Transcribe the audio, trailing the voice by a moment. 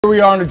Here we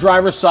are on the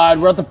driver's side.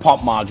 We're at the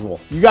pump module.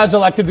 You guys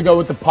elected to go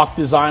with the PUC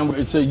design.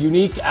 It's a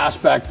unique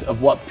aspect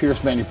of what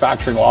Pierce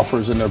Manufacturing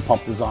offers in their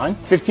pump design.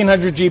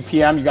 1500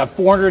 GPM, you got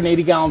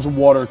 480 gallons of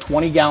water,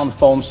 20-gallon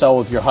foam cell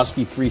with your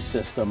Husky 3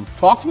 system.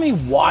 Talk to me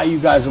why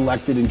you guys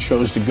elected and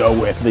chose to go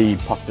with the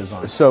PUC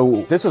design.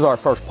 So this is our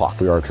first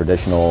PUC. We are a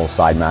traditional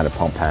side-mounted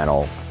pump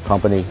panel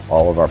company.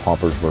 All of our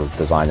pumpers were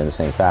designed in the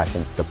same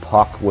fashion. The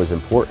PUC was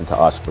important to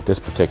us with this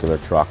particular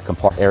truck.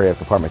 Area of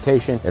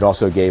compartmentation. It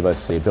also gave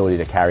us the ability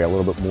to carry a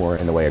little bit more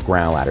in the way of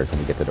ground ladders when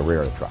we get to the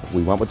rear of the truck.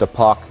 We went with the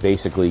PUC,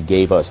 basically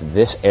gave us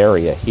this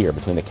area here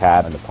between the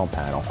cab and the pump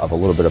panel of a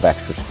little bit of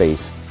extra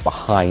space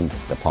behind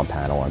the pump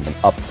panel and then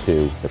up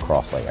to the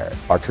crosslay area.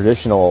 Our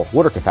traditional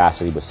water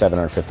capacity was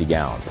 750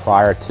 gallons.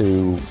 Prior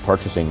to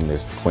purchasing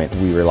this Quint,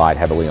 we relied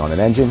heavily on an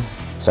engine,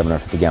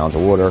 750 gallons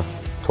of water,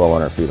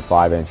 1,200 feet of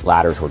 5-inch.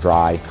 Ladders were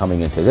dry.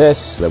 Coming into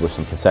this, there were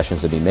some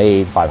concessions to be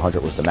made.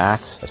 500 was the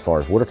max as far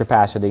as water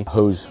capacity.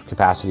 Hose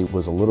capacity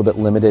was a little bit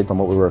limited from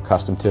what we were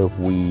accustomed to.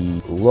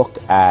 We looked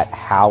at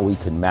how we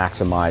could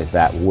maximize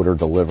that water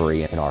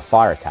delivery in our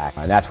fire attack,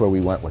 and that's where we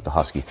went with the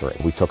Husky 3.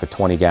 We took a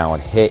 20-gallon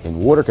hit in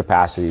water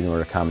capacity in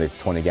order to accommodate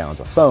 20 gallons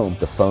of foam.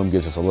 The foam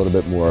gives us a little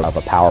bit more of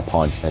a power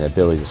punch and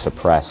ability to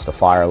suppress the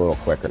fire a little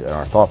quicker. And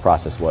our thought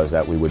process was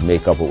that we would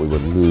make up what we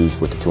would lose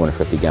with the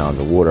 250 gallons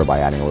of water by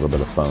adding a little bit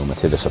of foam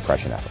to the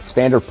suppression effort.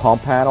 Standard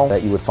pump panel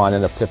that you would find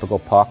in a typical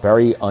PUC,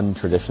 very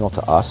untraditional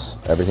to us.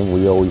 Everything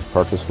we always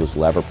purchased was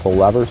pull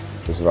levers.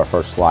 This is our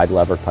first slide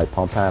lever type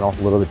pump panel.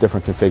 A little bit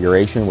different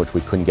configuration, which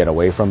we couldn't get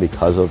away from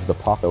because of the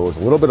PUC. So it was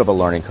a little bit of a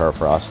learning curve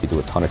for us. We do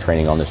a ton of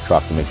training on this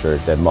truck to make sure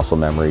that muscle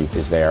memory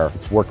is there.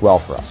 It's worked well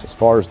for us. As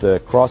far as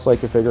the crosslay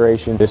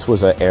configuration, this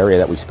was an area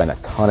that we spent a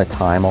ton of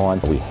time on.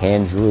 We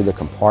hand drew the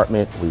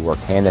compartment. We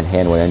worked hand in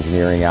hand with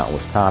engineering out in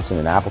Wisconsin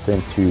and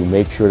Appleton to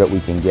make sure that we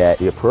can get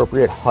the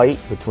appropriate height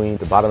between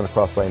the bottom of the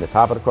crosslay and the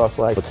top of the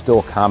crosslay, but still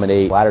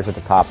accommodate ladders at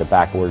the top, the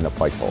backboard, and the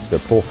pike pole. The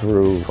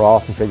pull-through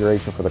trough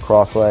configuration for the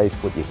crosslays.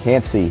 What you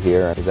can't see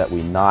here is that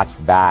we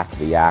notched back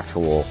the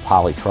actual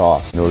poly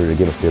troughs in order to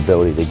give us the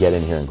ability to get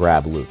in here and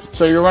grab loops.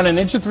 So you're running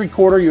 1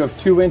 3/4, you have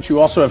 2-inch,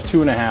 you also have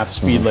 2.5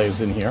 speed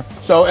lays in here.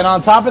 So, and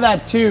on top of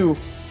that too,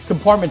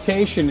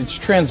 compartmentation, it's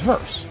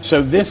transverse.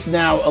 So this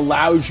now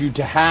allows you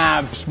to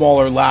have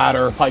smaller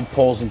ladder, pike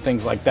poles and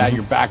things like that.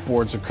 Your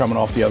backboards are coming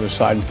off the other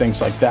side and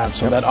things like that.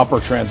 So that upper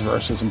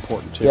transverse is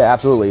important too. Yeah,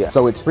 absolutely.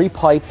 So it's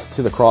pre-piped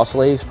to the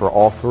crosslays for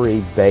all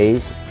 3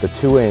 bays. The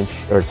 2-inch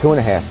or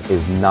 2.5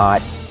 is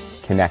not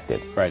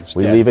connected. Right.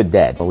 We leave it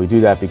dead. But we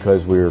do that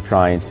because we're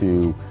trying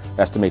to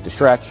estimate the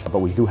stretch, but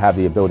we do have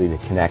the ability to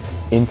connect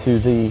into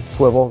the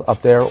swivel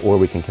up there, or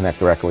we can connect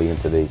directly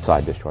into the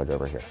side discharge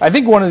over here. I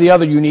think one of the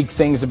other unique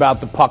things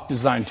about the PUC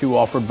design too,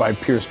 offered by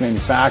Pierce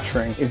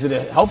Manufacturing, is that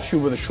it helps you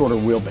with a shorter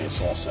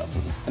wheelbase also.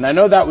 And I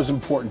know that was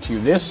important to you.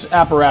 This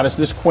apparatus,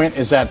 this Quint,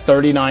 is at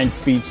 39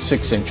 feet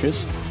 6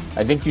 inches.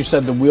 I think you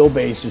said the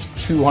wheelbase is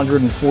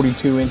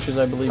 242 inches,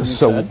 I believe you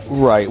said.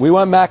 Right. We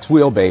went max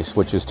wheelbase,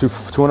 which is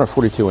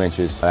 242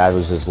 inches. That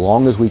was as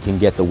long as we can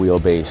get the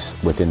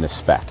wheelbase within the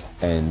spec.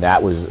 And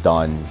that was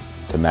done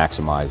to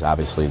maximize,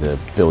 obviously, the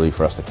ability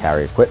for us to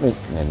carry equipment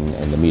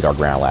and to meet our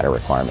ground ladder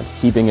requirements.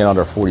 Keeping it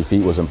under 40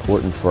 feet was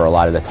important for a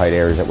lot of the tight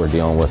areas that we're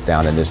dealing with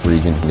down in this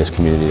region, in this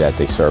community that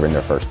they serve in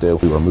their first due.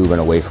 We were moving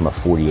away from a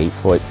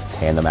 48-foot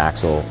tandem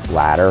axle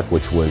ladder,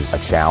 which was a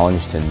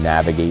challenge to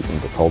navigate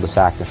into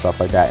cul-de-sacs and stuff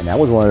like that. And that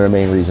was one of the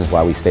main reasons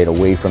why we stayed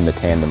away from the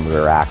tandem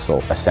rear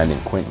axle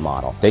Ascendant Quint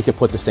model. They could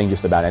put this thing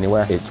just about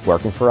anywhere. It's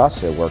working for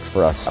us. It works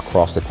for us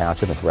across the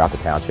township and throughout the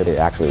township. It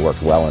actually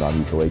works well in our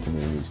mutual aid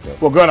communities too.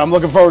 Well, good. I'm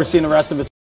looking forward to seeing the rest of it.